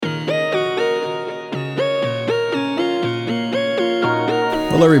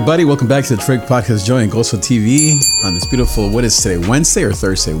Hello, everybody. Welcome back to the Trig Podcast, Joy and Gospel TV on this beautiful, what is today, Wednesday or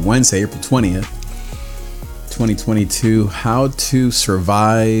Thursday? Wednesday, April 20th, 2022. How to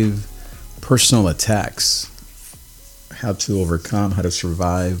survive personal attacks. How to overcome, how to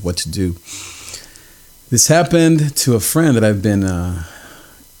survive, what to do. This happened to a friend that I've been,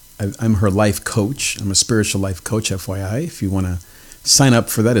 I'm her life coach. I'm a spiritual life coach, FYI. If you want to sign up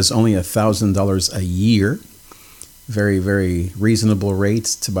for that, it's only $1,000 a year. Very, very reasonable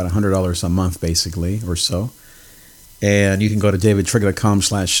rates. It's about $100 a month, basically, or so. And you can go to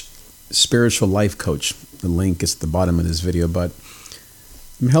davidTrig.com/spiritual life coach. The link is at the bottom of this video. But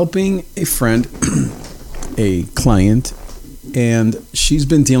I'm helping a friend, a client, and she's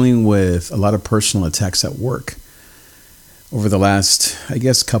been dealing with a lot of personal attacks at work over the last, I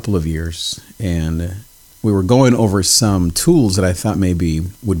guess, couple of years. And we were going over some tools that I thought maybe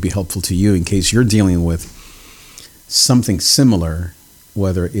would be helpful to you in case you're dealing with something similar,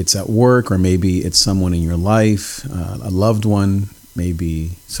 whether it's at work or maybe it's someone in your life, a loved one,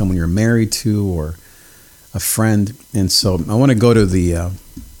 maybe someone you're married to or a friend. And so I want to go to the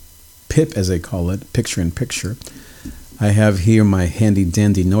PIP, as they call it, picture in picture. I have here my handy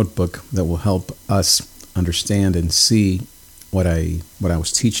dandy notebook that will help us understand and see what I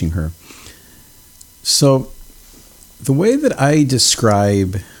was teaching her. So the way that I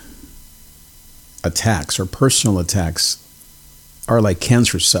describe attacks or personal attacks are like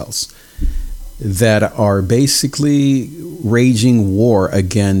cancer cells that are basically raging war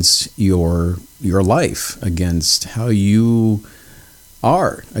against your life, against how you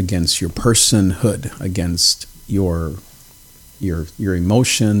are, against your personhood, against your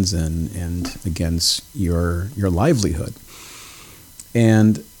emotions and against your livelihood.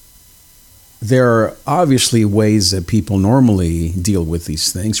 And there are obviously ways that people normally deal with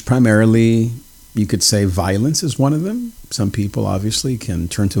these things. Primarily, you could say violence is one of them. Some people obviously can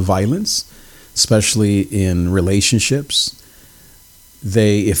turn to violence, especially in relationships.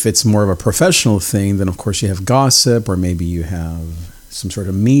 If it's more of a professional thing, then of course you have gossip, or maybe you have some sort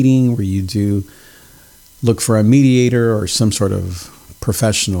of meeting where you do look for a mediator or some sort of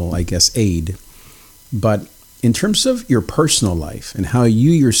professional, I guess, aid. But in terms of your personal life and how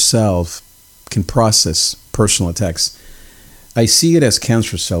you yourself can process personal attacks, I see it as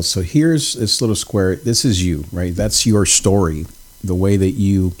cancer cells. So here's this little square. This is you, right? That's your story, the way that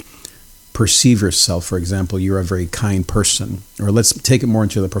you perceive yourself. For example, you're a very kind person. Or let's take it more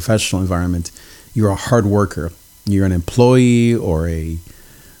into the professional environment. You're a hard worker. You're an employee or a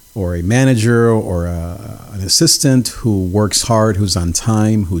manager or an assistant who works hard, who's on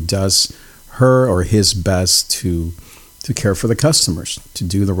time, who does her or his best to care for the customers, to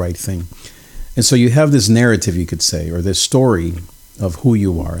do the right thing. And so you have this narrative, you could say, or this story of who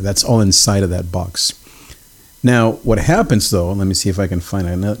you are. That's all inside of that box. Now, what happens, though, let me see if I can find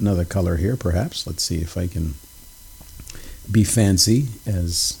another color here, perhaps. Let's see if I can be fancy,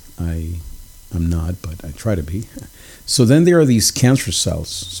 as I'm not, but I try to be. So then there are these cancer cells.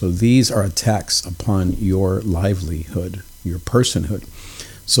 So these are attacks upon your livelihood, your personhood.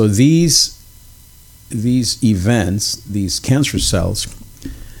 So these events, these cancer cells,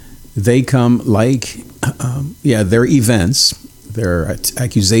 they come like, they're events, they're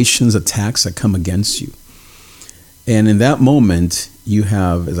accusations, attacks that come against you. And in that moment, you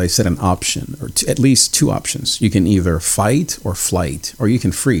have, as I said, an option, or at least two options. You can either fight or flight, or you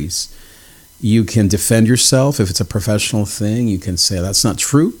can freeze. You can defend yourself if it's a professional thing. You can say, that's not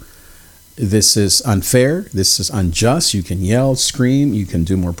true. This is unfair. This is unjust. You can yell, scream. You can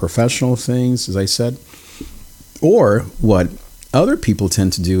do more professional things, as I said. Or what other people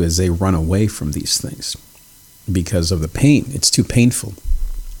tend to do is they run away from these things because of the pain. It's too painful.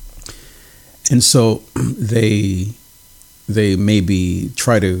 And so they maybe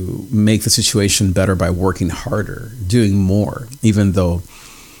try to make the situation better by working harder, doing more, even though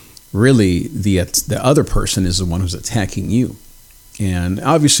really the other person is the one who's attacking you. And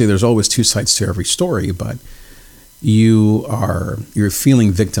obviously there's always two sides to every story, but you're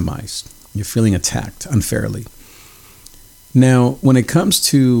feeling victimized. You're feeling attacked unfairly. Now, when it comes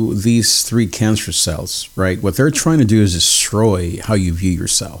to these three cancer cells, right, what they're trying to do is destroy how you view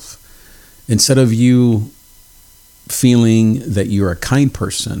yourself. Instead of you feeling that you're a kind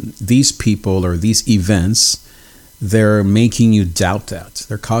person, these people or these events, they're making you doubt that.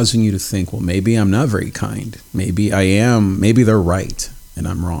 They're causing you to think, well, maybe I'm not very kind. Maybe I am. Maybe they're right and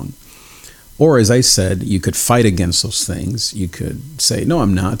I'm wrong. Or, as I said, you could fight against those things. You could say, no,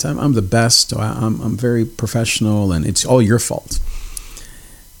 I'm not. I'm the best. I'm very professional, and it's all your fault.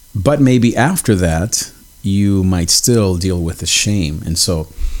 But maybe after that, you might still deal with the shame. And so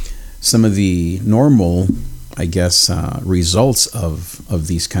some of the normal results of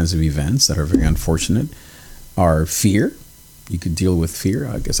these kinds of events that are very unfortunate are fear. You could deal with fear.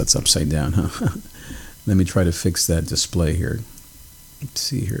 I guess that's upside down, huh? Let me try to fix that display here. Let's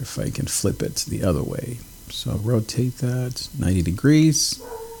see here if I can flip it the other way. So rotate that 90 degrees.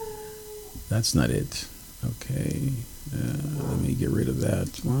 That's not it. Okay. Let me get rid of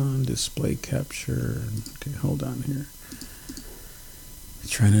that one. Display capture. Okay, hold on here.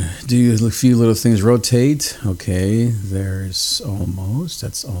 Trying to do a few little things. Rotate. Okay, there's almost.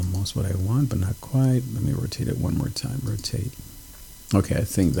 That's almost what I want, but not quite. Let me rotate it one more time. Rotate. Okay, I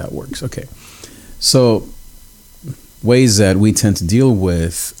think that works. Okay. So ways that we tend to deal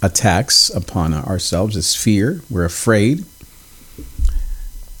with attacks upon ourselves is fear. We're afraid.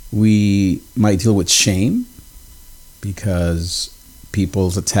 We might deal with shame because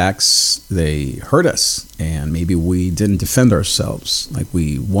people's attacks, they hurt us, and maybe we didn't defend ourselves like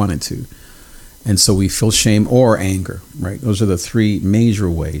we wanted to. And so we feel shame or anger, right? Those are the three major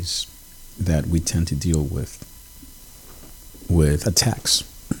ways that we tend to deal with attacks: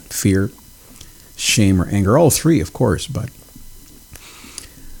 fear, shame, or anger. All three, of course, but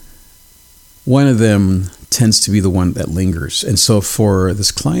one of them tends to be the one that lingers. And so for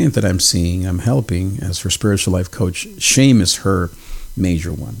this client that I'm seeing, I'm helping as her spiritual life coach, shame is her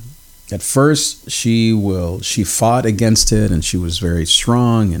major one. At first, she fought against it, and she was very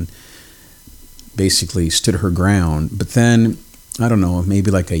strong and basically stood her ground. But then, I don't know,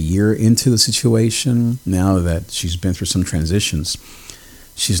 maybe like a year into the situation, now that she's been through some transitions,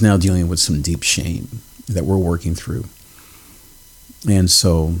 she's now dealing with some deep shame that we're working through. And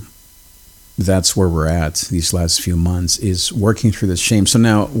so that's where we're at these last few months, is working through this shame. So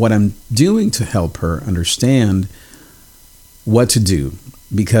now what I'm doing to help her understand what to do,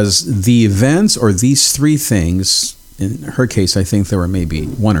 because the events, or these three things, in her case, I think there were maybe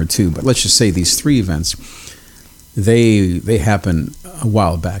one or two, but let's just say these three events, they happened a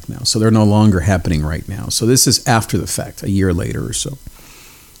while back now. So they're no longer happening right now. So this is after the fact, a year later or so.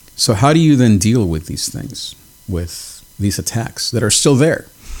 So how do you then deal with these things, with these attacks that are still there?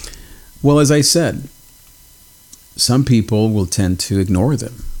 Well, as I said, some people will tend to ignore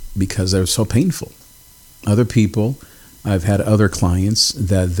them because they're so painful. Other people, I've had other clients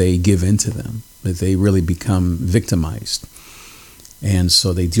that they give in to them, that they really become victimized. And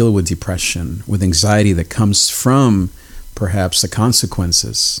so they deal with depression, with anxiety that comes from perhaps the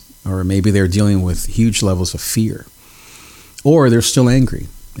consequences, or maybe they're dealing with huge levels of fear, or they're still angry.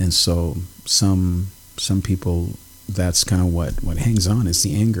 And so some people, that's kind of what hangs on, is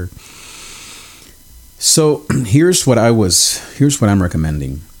the anger. So here's what I'm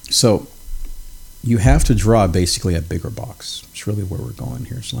recommending. So you have to draw basically a bigger box. It's really where we're going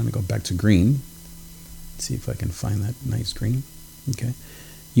here. So let me go back to green. Let's see if I can find that nice green. Okay.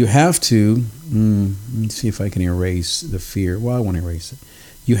 You have to, let me see if I can erase the fear. Well, I want to erase it.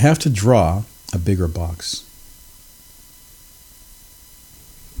 You have to draw a bigger box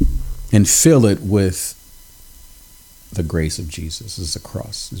and fill it with the grace of Jesus. This is a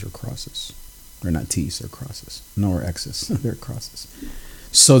cross. These are crosses. They're not T's, they're crosses. Nor X's, they're crosses.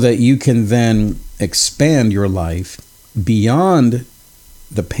 So that you can then expand your life beyond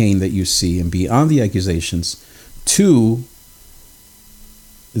the pain that you see and beyond the accusations to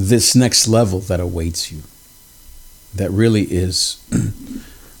this next level that awaits you. That really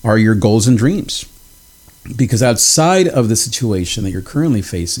are your goals and dreams. Because outside of the situation that you're currently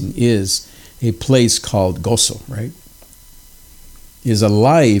facing is a place called gozo, right? Is a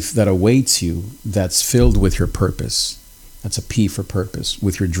life that awaits you that's filled with your purpose. That's a P for purpose.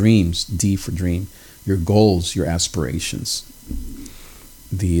 With your dreams, D for dream. Your goals, your aspirations.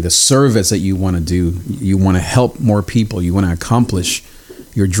 The service that you want to do. You want to help more people. You want to accomplish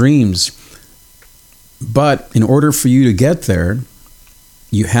your dreams. But in order for you to get there,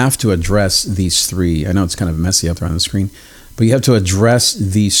 you have to address these three. I know it's kind of messy up there on the screen, but you have to address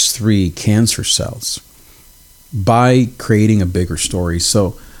these three cancer cells by creating a bigger story.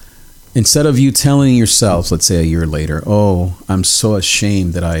 So instead of you telling yourself, let's say a year later, oh, I'm so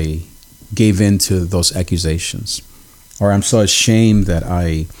ashamed that I gave in to those accusations, or I'm so ashamed that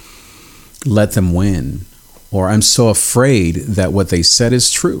I let them win, or I'm so afraid that what they said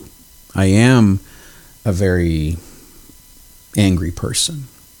is true. I am a very angry person.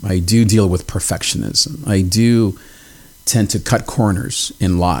 I do deal with perfectionism. I do tend to cut corners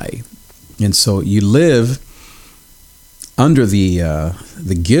and lie. And so you live under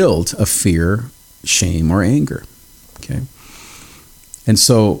the guilt of fear, shame, or anger. Okay? And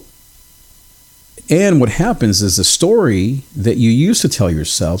so, and what happens is the story that you used to tell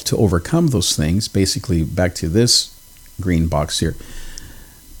yourself to overcome those things, basically back to this green box here,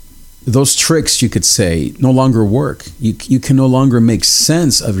 those tricks, you could say, no longer work. You can no longer make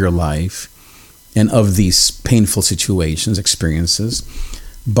sense of your life and of these painful situations, experiences,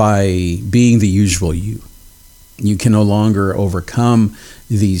 by being the usual you. You can no longer overcome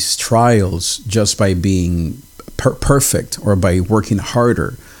these trials just by being perfect, or by working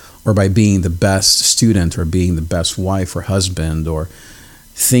harder, or by being the best student, or being the best wife or husband. Or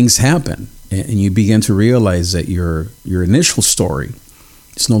things happen, and you begin to realize that your initial story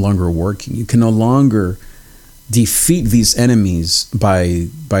is no longer working. You can no longer defeat these enemies by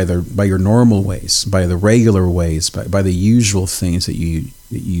your normal ways, by the regular ways, by the usual things that you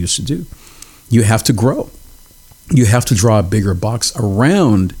used to do. You have to grow. You have to draw a bigger box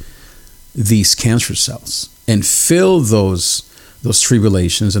around these cancer cells and fill those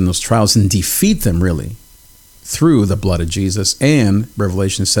tribulations and those trials and defeat them, really, through the blood of Jesus. And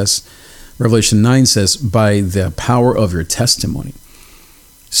Revelation 9 says, by the power of your testimony.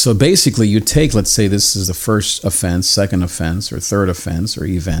 So basically, you take, let's say this is the first offense, second offense, or third offense, or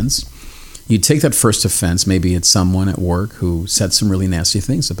events. You take that first offense, maybe it's someone at work who said some really nasty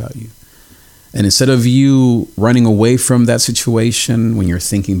things about you. And instead of you running away from that situation when you're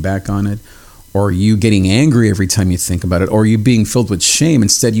thinking back on it, or you getting angry every time you think about it, or you being filled with shame,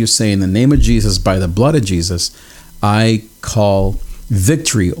 instead you say, in the name of Jesus, by the blood of Jesus, I call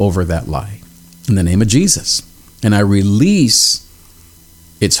victory over that lie. In the name of Jesus. And I release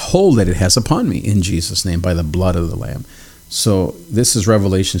its hold that it has upon me in Jesus' name, by the blood of the Lamb. So this is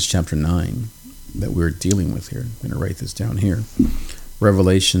Revelation chapter 9 that we're dealing with here. I'm going to write this down here.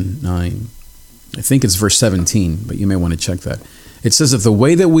 Revelation 9. I think it's verse 17, but you may want to check that. It says that the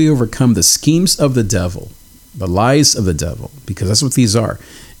way that we overcome the schemes of the devil, the lies of the devil, because that's what these are,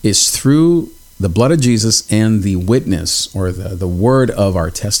 is through the blood of Jesus and the witness, or the word of our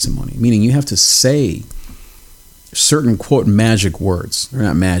testimony. Meaning you have to say certain, quote, magic words. They're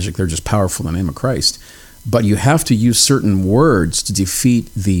not magic, they're just powerful in the name of Christ. But you have to use certain words to defeat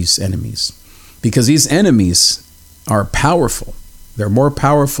these enemies. Because these enemies are powerful. They're more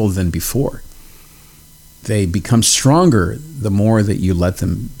powerful than before. They become stronger the more that you let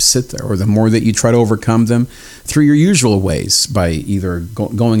them sit there, or the more that you try to overcome them through your usual ways, by either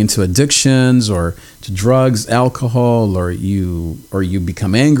going into addictions, or to drugs, alcohol, or you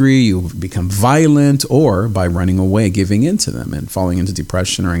become angry, you become violent, or by running away, giving in to them, and falling into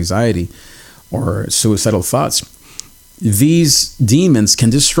depression or anxiety or suicidal thoughts. These demons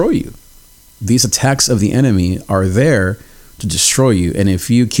can destroy you. These attacks of the enemy are there to destroy you, and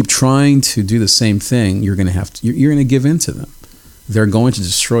if you keep trying to do the same thing, you're going to give in to them. They're going to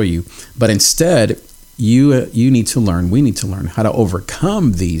destroy you. But instead, we need to learn how to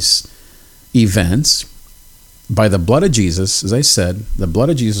overcome these events by the blood of Jesus. As I said, the blood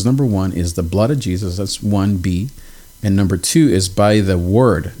of Jesus, number one, is the blood of Jesus. That's 1B. And number 2 is by the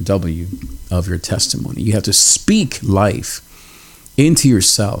word, W, of your testimony. You have to speak life into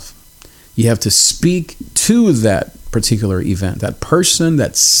yourself. You have to speak to that particular event, that person,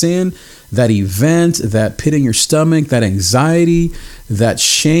 that sin, that event, that pit in your stomach, that anxiety, that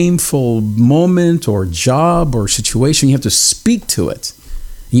shameful moment or job or situation. You have to speak to it.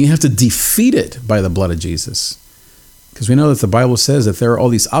 And you have to defeat it by the blood of Jesus. Because we know that the Bible says that there are all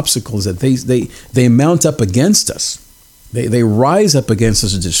these obstacles that they mount up against us. They rise up against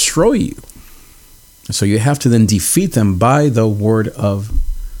us to destroy you. So you have to then defeat them by the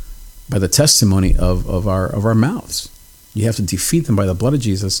testimony of our mouths. You have to defeat them by the blood of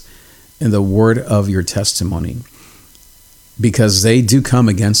Jesus and the word of your testimony, because they do come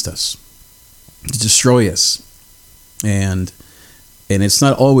against us to destroy us. And it's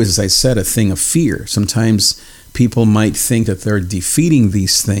not always, as I said, a thing of fear. Sometimes people might think that they're defeating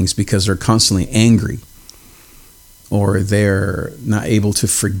these things because they're constantly angry, or they're not able to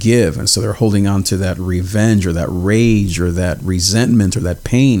forgive, and so they're holding on to that revenge or that rage or that resentment or that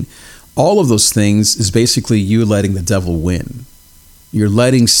pain. All of those things is basically you letting the devil win. You're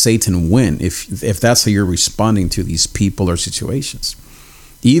letting Satan win if that's how you're responding to these people or situations.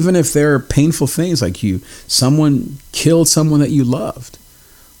 Even if they're painful things, like someone killed someone that you loved,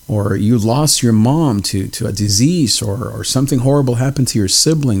 or you lost your mom to a disease, or something horrible happened to your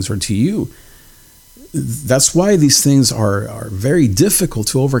siblings or to you. That's why these things are very difficult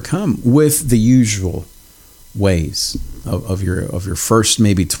to overcome with the usual ways of your first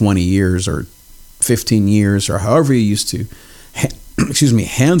maybe 20 years or 15 years, or however you used to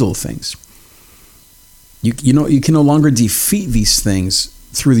handle things. You can no longer defeat these things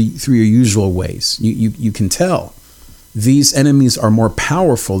through your usual ways. You can tell these enemies are more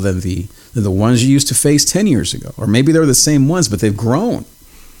powerful than the ones you used to face 10 years ago, or maybe they're the same ones, but they've grown.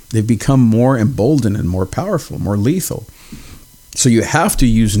 They've become more emboldened and more powerful, more lethal. So you have to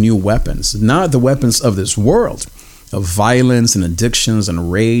use new weapons, not the weapons of this world, of violence and addictions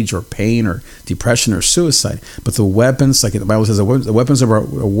and rage or pain or depression or suicide. But the weapons, like the Bible says, the weapons of our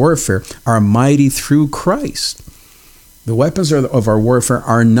warfare are mighty through Christ. The weapons of our warfare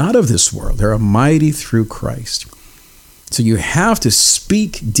are not of this world. They're mighty through Christ. So you have to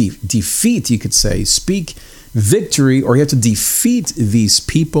speak defeat, you could say, speak victory, or you have to defeat these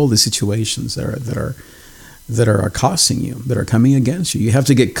people, the situations that are accosting you, that are coming against you. You have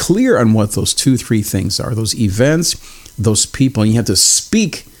to get clear on what those 2-3 things are, those events, those people, and you have to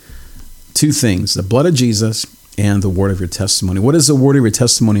speak 2 things, the blood of Jesus and the word of your testimony. What does the word of your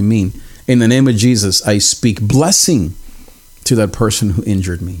testimony mean? In the name of Jesus, I speak blessing to that person who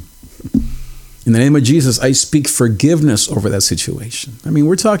injured me. In the name of Jesus, I speak forgiveness over that situation. I mean,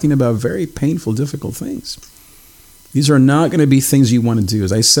 we're talking about very painful, difficult things. These are not going to be things you want to do.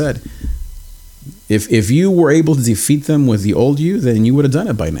 As I said, if you were able to defeat them with the old you, then you would have done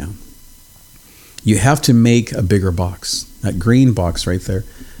it by now. You have to make a bigger box. That green box right there,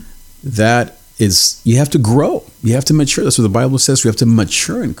 that is, you have to grow. You have to mature. That's what the Bible says. We have to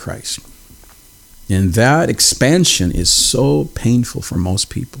mature in Christ. And that expansion is so painful for most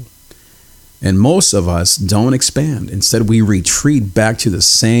people. And most of us don't expand. Instead, we retreat back to the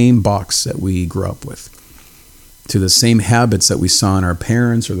same box that we grew up with, to the same habits that we saw in our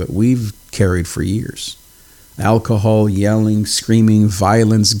parents or that we've carried for years. Alcohol, yelling, screaming,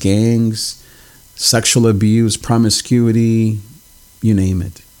 violence, gangs, sexual abuse, promiscuity, you name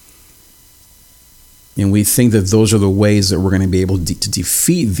it. And we think that those are the ways that we're going to be able to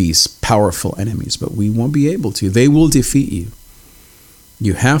defeat these powerful enemies, but we won't be able to. They will defeat you.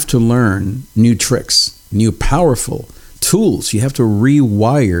 You have to learn new tricks, new powerful tools. You have to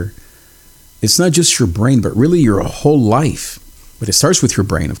rewire. It's not just your brain, but really your whole life. But it starts with your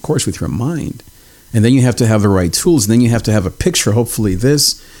brain, of course, with your mind. And then you have to have the right tools. And then you have to have a picture. Hopefully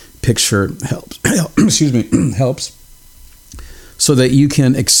this picture helps. Helps. So that you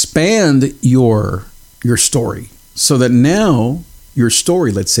can expand your story. So that now your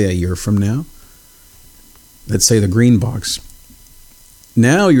story, let's say a year from now, let's say the green box.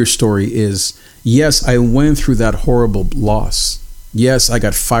 Now your story is, yes, I went through that horrible loss. Yes, I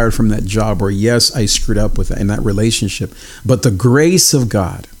got fired from that job, or yes, I screwed up with in that relationship. But the grace of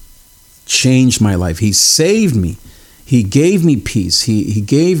God changed my life. He saved me. He gave me peace. He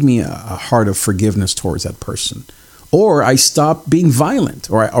gave me a heart of forgiveness towards that person. Or I stopped being violent,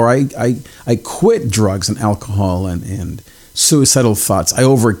 or I quit drugs and alcohol and suicidal thoughts. I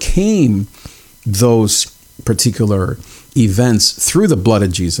overcame those particular events through the blood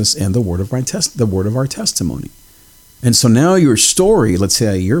of Jesus and the word of our testimony. And so now your story, let's say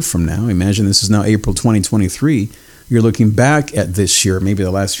a year from now, imagine this is now April 2023, you're looking back at this year, maybe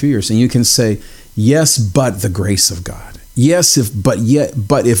the last few years, and you can say, yes, but the grace of God. Yes, but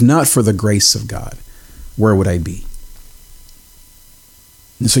if not for the grace of God, where would I be?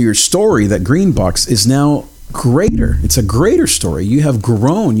 And so your story, that green box, is now greater. It's a greater story. You have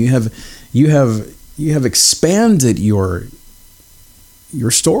grown. You have expanded your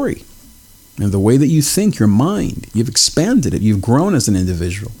story and the way that you think, your mind. You've expanded it. You've grown as an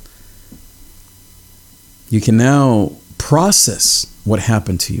individual. You can now process what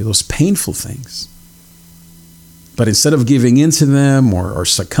happened to you, those painful things. But instead of giving in to them or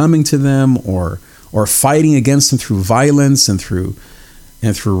succumbing to them or fighting against them through violence and through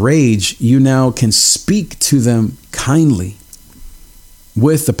rage, you now can speak to them kindly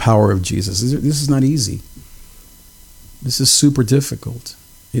with the power of Jesus. This is not easy. This is super difficult.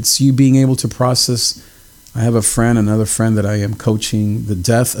 It's you being able to process. I have another friend that I am coaching, the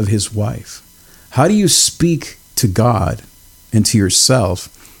death of his wife. How do you speak to God and to yourself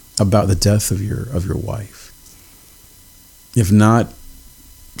about the death of your wife? If not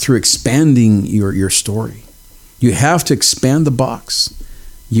through expanding your story. You have to expand the box.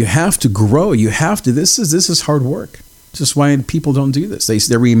 You have to grow. You have to. This is hard work. This is why people don't do this.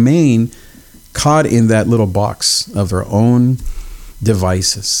 They remain caught in that little box of their own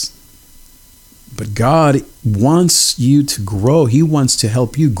devices. But God wants you to grow. He wants to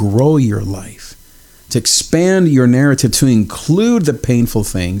help you grow your life, to expand your narrative, to include the painful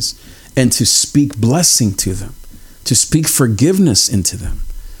things and to speak blessing to them, to speak forgiveness into them,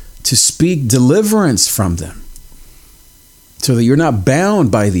 to speak deliverance from them, so that you're not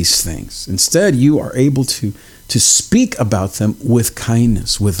bound by these things. Instead, you are able to speak about them with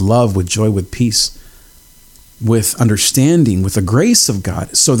kindness, with love, with joy, with peace, with understanding, with the grace of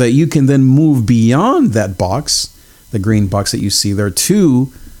God, so that you can then move beyond that box, the green box that you see there,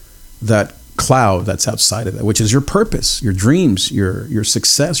 to that cloud that's outside of that, which is your purpose, your dreams, your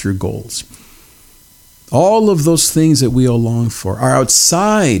success, your goals. All of those things that we all long for are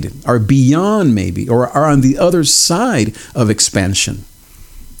outside, are beyond maybe, or are on the other side of expansion,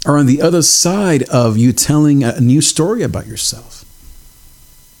 are on the other side of you telling a new story about yourself.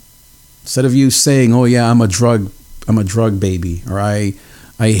 Instead of you saying, oh yeah, I'm a drug baby, or I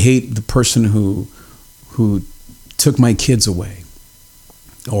hate the person who took my kids away,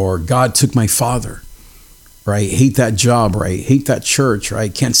 or God took my father, or I hate that job, or I hate that church, or I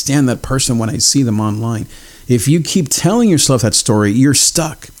can't stand that person when I see them online. If you keep telling yourself that story, you're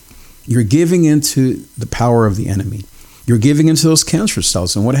stuck. You're giving into the power of the enemy. You're giving into those cancer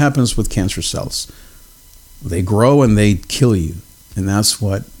cells. And what happens with cancer cells? They grow and they kill you. And that's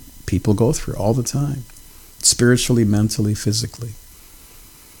what people go through all the time, spiritually, mentally, physically.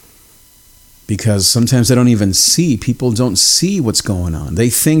 Because sometimes they don't even see. People don't see what's going on.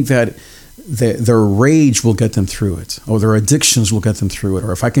 They think that their rage will get them through it, or their addictions will get them through it,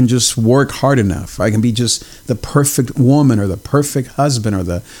 or if I can just work hard enough, I can be just the perfect woman or the perfect husband or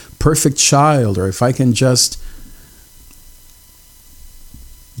the perfect child, or if I can just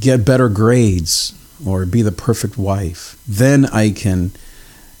get better grades or be the perfect wife, then I can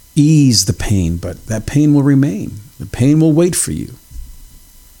ease the pain. But that pain will remain. The pain will wait for you.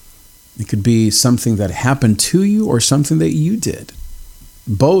 It could be something that happened to you or something that you did.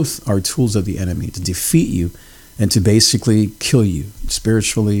 Both are tools of the enemy to defeat you and to basically kill you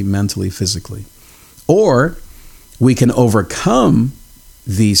spiritually, mentally, physically. Or we can overcome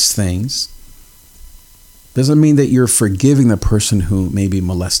these things. Doesn't mean that you're forgiving the person who maybe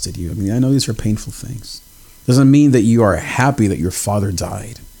molested you. I mean, I know these are painful things. Doesn't mean that you are happy that your father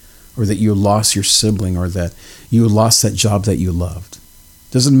died, or that you lost your sibling, or that you lost that job that you loved.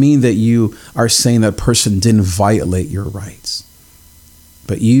 Doesn't mean that you are saying that person didn't violate your rights.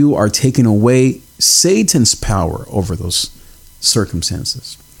 But you are taking away Satan's power over those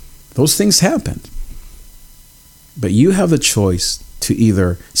circumstances. Those things happened. But you have the choice to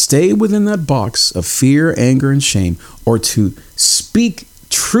either stay within that box of fear, anger, and shame, or to speak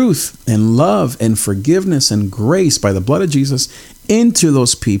truth and love and forgiveness and grace by the blood of Jesus into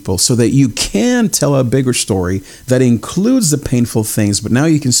those people, so that you can tell a bigger story that includes the painful things, but now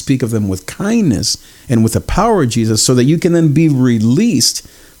you can speak of them with kindness and with the power of Jesus, so that you can then be released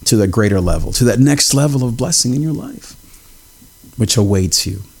to the greater level, to that next level of blessing in your life, which awaits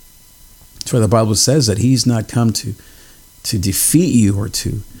you. That's why the Bible says that he's not come to defeat you, or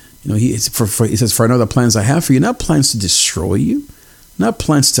to, he says, for I know the plans I have for you, not plans to destroy you, not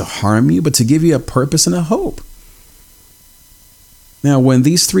plans to harm you, but to give you a purpose and a hope. Now, when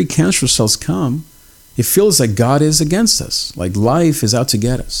these 3 cancer cells come, it feels like God is against us, like life is out to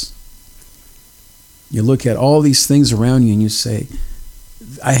get us. You look at all these things around you and you say,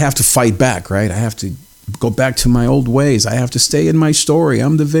 I have to fight back, right? I have to go back to my old ways. I have to stay in my story.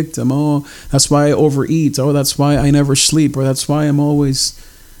 I'm the victim. Oh, that's why I overeat. Oh, that's why I never sleep. Or that's why I'm always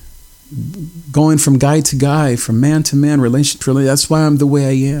going from guy to guy, from man to man, relationship to relationship. That's why I'm the way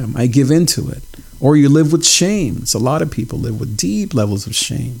I am. I give into it. Or you live with shame. It's a lot of people live with deep levels of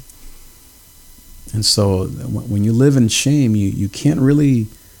shame. And so when you live in shame, you can't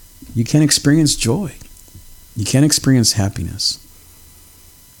experience joy. You can't experience happiness.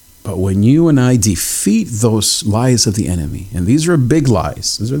 But when you and I defeat those lies of the enemy, and these are big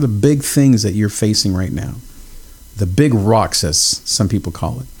lies, these are the big things that you're facing right now, the big rocks, as some people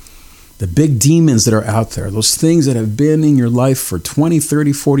call it, the big demons that are out there, those things that have been in your life for 20,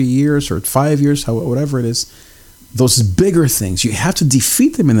 30, 40 years, or 5 years, whatever it is, those bigger things, you have to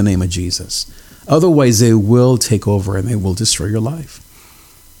defeat them in the name of Jesus. Otherwise, they will take over and they will destroy your life.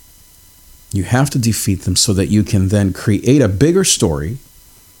 You have to defeat them so that you can then create a bigger story.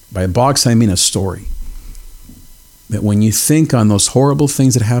 By a box, I mean a story. That when you think on those horrible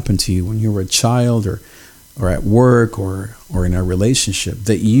things that happened to you when you were a child, or at work, or in a relationship,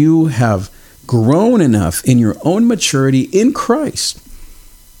 that you have grown enough in your own maturity in Christ,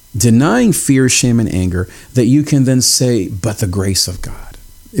 denying fear, shame, and anger, that you can then say, but the grace of God.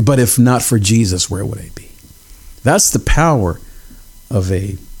 But if not for Jesus, where would I be? That's the power of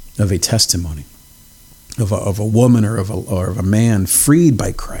a testimony, of a woman or of a man freed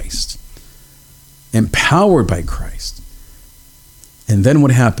by Christ, empowered by Christ. And then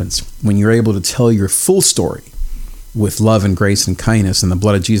what happens when you're able to tell your full story with love and grace and kindness and the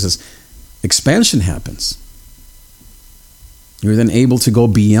blood of Jesus? Expansion happens. You're then able to go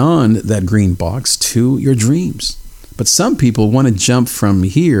beyond that green box to your dreams. But some people want to jump from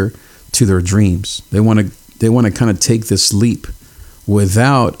here to their dreams. They want to kind of take this leap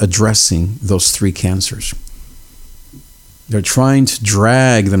without addressing those 3 cancers. They're trying to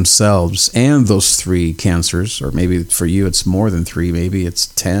drag themselves and those 3 cancers, or maybe for you it's more than 3, maybe it's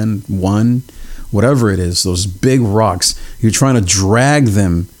 10, 1, whatever it is, those big rocks, you're trying to drag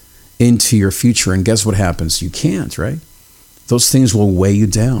them into your future. And guess what happens? You can't, right? Those things will weigh you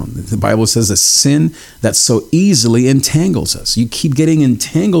down. The Bible says that sin that so easily entangles us. You keep getting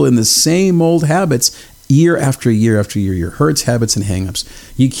entangled in the same old habits year after year after year, your hurts, habits, and hangups.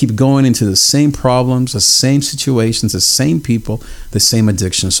 You keep going into the same problems, the same situations, the same people, the same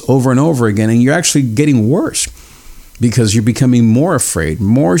addictions over and over again, and you're actually getting worse because you're becoming more afraid,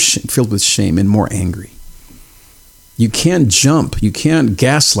 more filled with shame, and more angry. You can't jump. You can't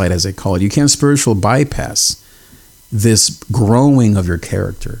gaslight, as they call it. You can't spiritual bypass this growing of your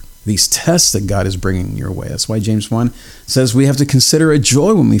character, these tests that God is bringing your way. That's why James 1 says we have to consider it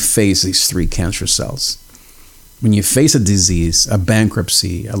joy when we face these 3 cancer cells. When you face a disease, a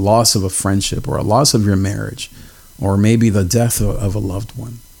bankruptcy, a loss of a friendship, or a loss of your marriage, or maybe the death of a loved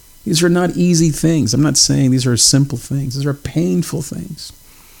one. These are not easy things. I'm not saying these are simple things. These are painful things.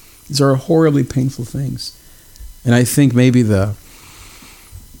 These are horribly painful things. And I think maybe the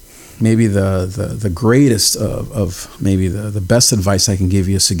greatest the best advice I can give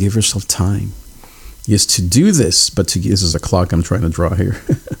you is to give yourself time. Is to do this, but this is a clock I'm trying to draw here.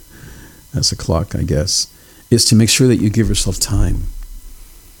 That's a clock, I guess. Is to make sure that you give yourself time.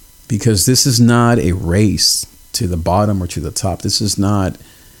 Because this is not a race to the bottom or to the top. This is not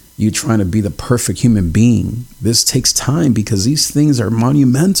you trying to be the perfect human being. This takes time because these things are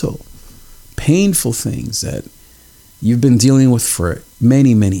monumental, painful things that you've been dealing with for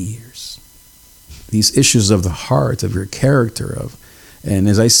many, many years. These issues of the heart, of your character, and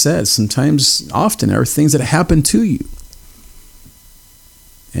as I said, often are things that happen to you.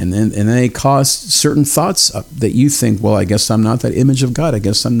 And then they cause certain thoughts that you think, well, I guess I'm not that image of God. I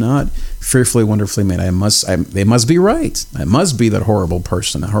guess I'm not fearfully, wonderfully made. They must be right. I must be that horrible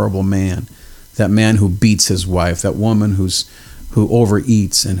person, that horrible man, that man who beats his wife, that woman who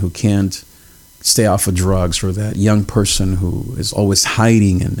overeats and who can't stay off of drugs, or that young person who is always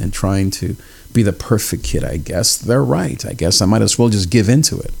hiding and trying to be the perfect kid. I guess they're right. I guess I might as well just give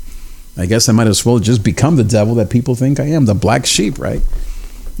into it. I guess I might as well just become the devil that people think I am, the black sheep, right?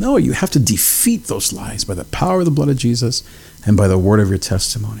 No, you have to defeat those lies by the power of the blood of Jesus and by the word of your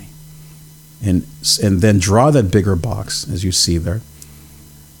testimony. And then draw that bigger box, as you see there.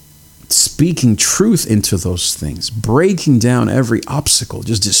 Speaking truth into those things, breaking down every obstacle,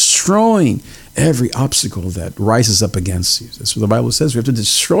 just destroying every obstacle that rises up against you. That's what the Bible says. We have to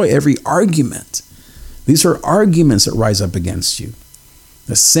destroy every argument. These are arguments that rise up against you.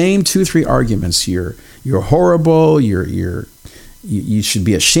 The same 2-3 arguments. You're horrible. You should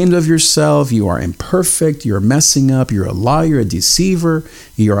be ashamed of yourself. You are imperfect. You're messing up. You're a liar, a deceiver.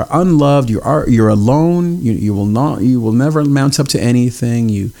 You are unloved. You're alone. You will never mount up to anything.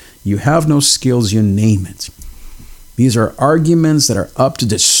 You have no skills. You name it. These are arguments that are up to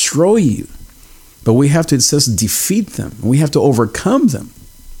destroy you. But we have to just defeat them. We have to overcome them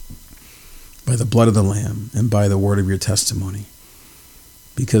by the blood of the Lamb and by the word of your testimony.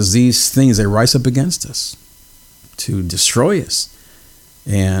 Because these things, they rise up against us to destroy us.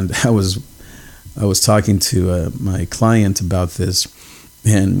 And I was talking to my client about this,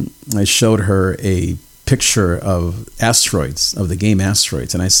 and I showed her a picture of asteroids, of the game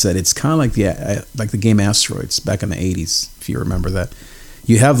Asteroids, and I said it's kind of like the game Asteroids back in the 80s, if you remember that.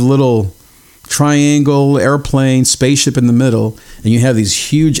 You have the little triangle airplane spaceship in the middle, and you have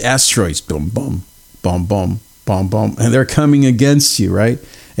these huge asteroids, boom, boom, boom, boom, boom, boom, and they're coming against you, right?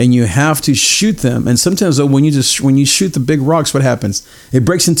 And you have to shoot them. And sometimes, though, when you shoot the big rocks, what happens? It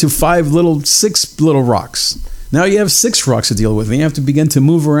breaks into 6 little rocks. Now you have 6 rocks to deal with, and you have to begin to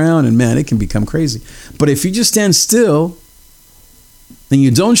move around, and man, it can become crazy. But if you just stand still, and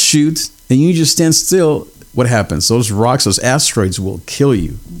you don't shoot, and you just stand still, what happens? Those rocks, those asteroids will kill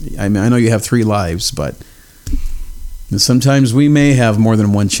you. I mean, I know you have 3 lives, but sometimes we may have more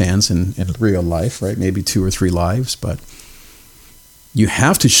than one chance in real life, right? Maybe 2 or 3 lives, but you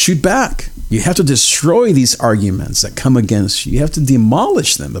have to shoot back. You have to destroy these arguments that come against you. You have to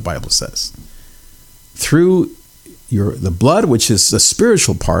demolish them, the Bible says, through the blood, which is the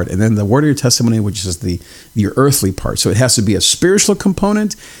spiritual part, and then the word of your testimony, which is your earthly part. So it has to be a spiritual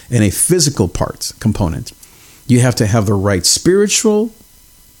component and a physical component. You have to have the right spiritual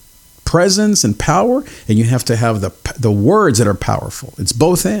presence and power, and you have to have the words that are powerful. It's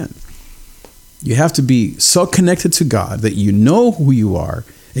both and. You have to be so connected to God that you know who you are,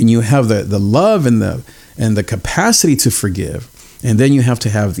 and you have the love and the capacity to forgive. And then you have to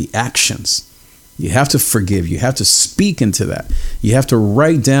have the actions. You have to forgive. You have to speak into that. You have to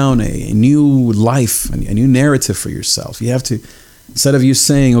write down a new life, a new narrative for yourself. You have to Instead of you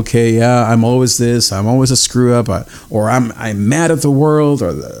saying, okay, yeah, I'm always this, I'm always a screw up, or I'm mad at the world,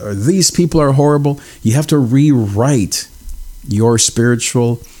 or these people are horrible, you have to rewrite your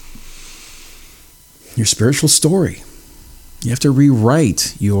spiritual story. You have to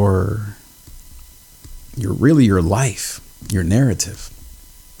rewrite your life, your narrative,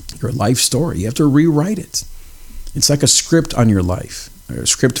 your life story. You have to rewrite it. It's like a script on your life, or a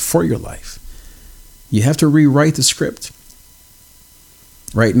script for your life. You have to rewrite the script.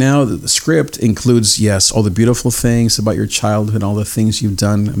 Right now, the script includes, yes, all the beautiful things about your childhood, all the things you've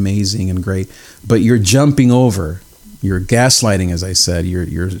done, amazing and great, but you're jumping over, you're gaslighting, as I said,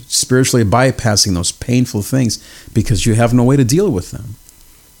 you're spiritually bypassing those painful things because you have no way to deal with them.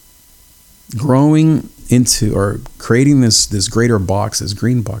 Growing into, or creating this greater box, this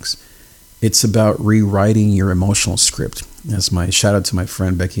green box, it's about rewriting your emotional script. That's my shout out to my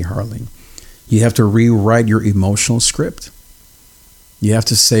friend Becky Harling. You have to rewrite your emotional script. You have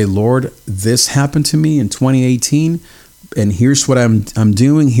to say, Lord, this happened to me in 2018, and here's what I'm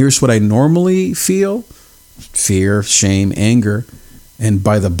doing. Here's what I normally feel: fear, shame, anger. And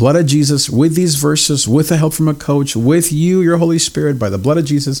by the blood of Jesus, with these verses, with the help from a coach, with you, your Holy Spirit, by the blood of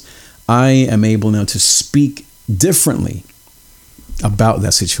Jesus, I am able now to speak differently about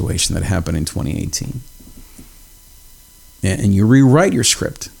that situation that happened in 2018. And you rewrite your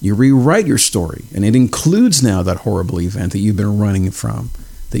script. You rewrite your story. And it includes now that horrible event that you've been running from,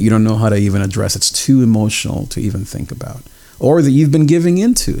 that you don't know how to even address. It's too emotional to even think about. Or that you've been giving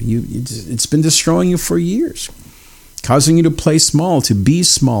into. It's been destroying you for years, causing you to play small, to be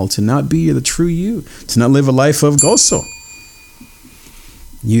small, to not be the true you, to not live a life of gozo.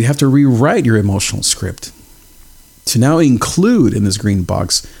 You have to rewrite your emotional script to now include in this green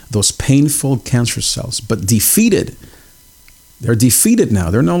box those painful cancer cells, but defeated. They're defeated now.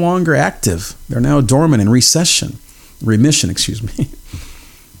 They're no longer active. They're now dormant in remission.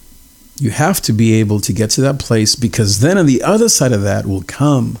 You have to be able to get to that place, because then on the other side of that will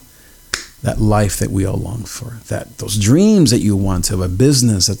come that life that we all long for, that those dreams that you want of a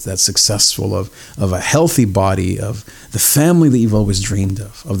business that's successful, of a healthy body, of the family that you've always dreamed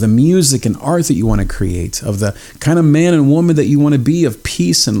of the music and art that you want to create, of the kind of man and woman that you want to be, of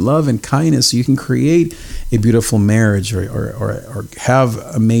peace and love and kindness, so you can create a beautiful marriage or have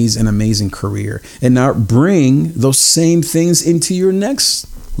an amazing career, and not bring those same things into your next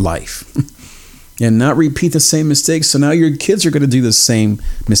life. And not repeat the same mistakes. So now your kids are going to do the same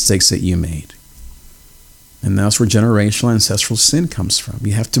mistakes that you made. And that's where generational ancestral sin comes from.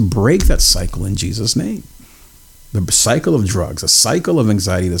 You have to break that cycle in Jesus' name. The cycle of drugs, the cycle of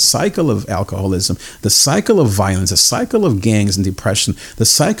anxiety, the cycle of alcoholism, the cycle of violence, the cycle of gangs and depression, the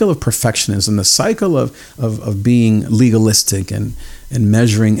cycle of perfectionism, the cycle of being legalistic and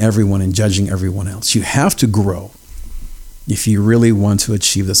measuring everyone and judging everyone else. You have to grow if you really want to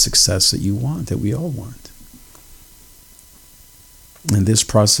achieve the success that you want, that we all want. And this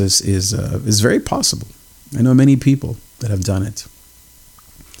process is very possible. I know many people that have done it.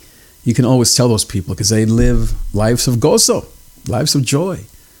 You can always tell those people because they live lives of gozo, lives of joy,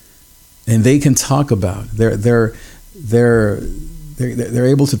 and they can talk about. They're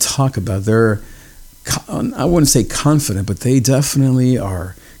able to talk about. I wouldn't say confident, but they definitely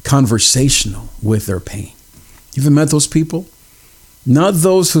are conversational with their pain. You ever met those people? Not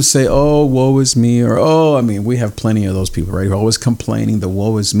those who say, oh, woe is me, or, we have plenty of those people, right? Who are always complaining, the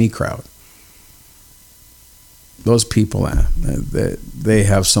woe is me crowd. Those people, they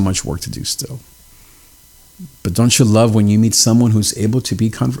have so much work to do still. But don't you love when you meet someone who's able to be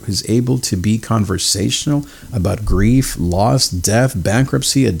conversational about grief, loss, death,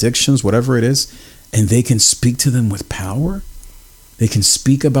 bankruptcy, addictions, whatever it is, and they can speak to them with power? They can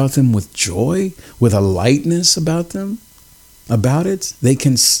speak about them with joy, with a lightness about it. They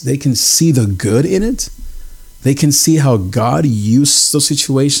can see the good in it. They can see how God used those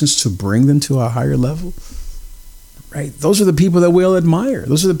situations to bring them to a higher level. Right? Those are the people that we all admire.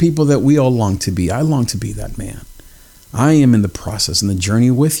 Those are the people that we all long to be. I long to be that man. I am in the process and the journey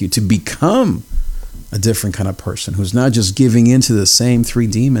with you to become a different kind of person who's not just giving into the same 3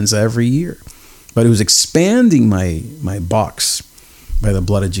 demons every year, but who's expanding my box by the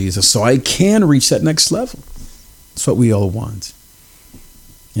blood of Jesus, so I can reach that next level. That's what we all want.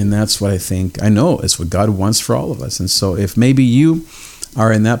 And that's what I know it's what God wants for all of us. And so if maybe you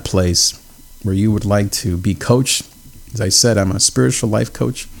are in that place where you would like to be coached, as I said, I'm a spiritual life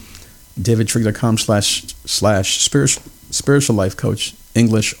coach, davidTrig.com/spiritual life coach,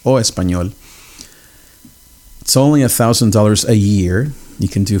 English o Espanol. It's only $1,000 a year. You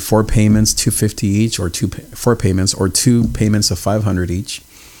can do 4 payments, $250 each, or 4 payments, or 2 payments of $500 each,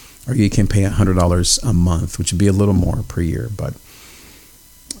 or you can pay $100 a month, which would be a little more per year. But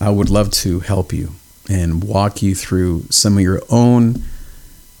I would love to help you and walk you through some of your own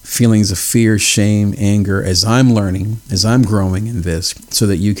feelings of fear, shame, anger, as I'm learning, as I'm growing in this, so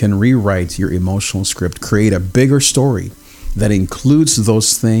that you can rewrite your emotional script, create a bigger story that includes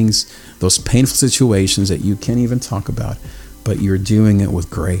those things, those painful situations that you can't even talk about, but you're doing it with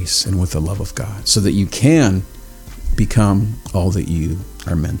grace and with the love of God, so that you can become all that you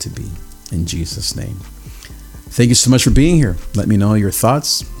are meant to be. In Jesus' name. Thank you so much for being here. Let me know your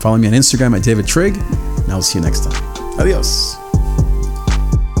thoughts. Follow me on Instagram at davidTrig, and I'll see you next time. Adios.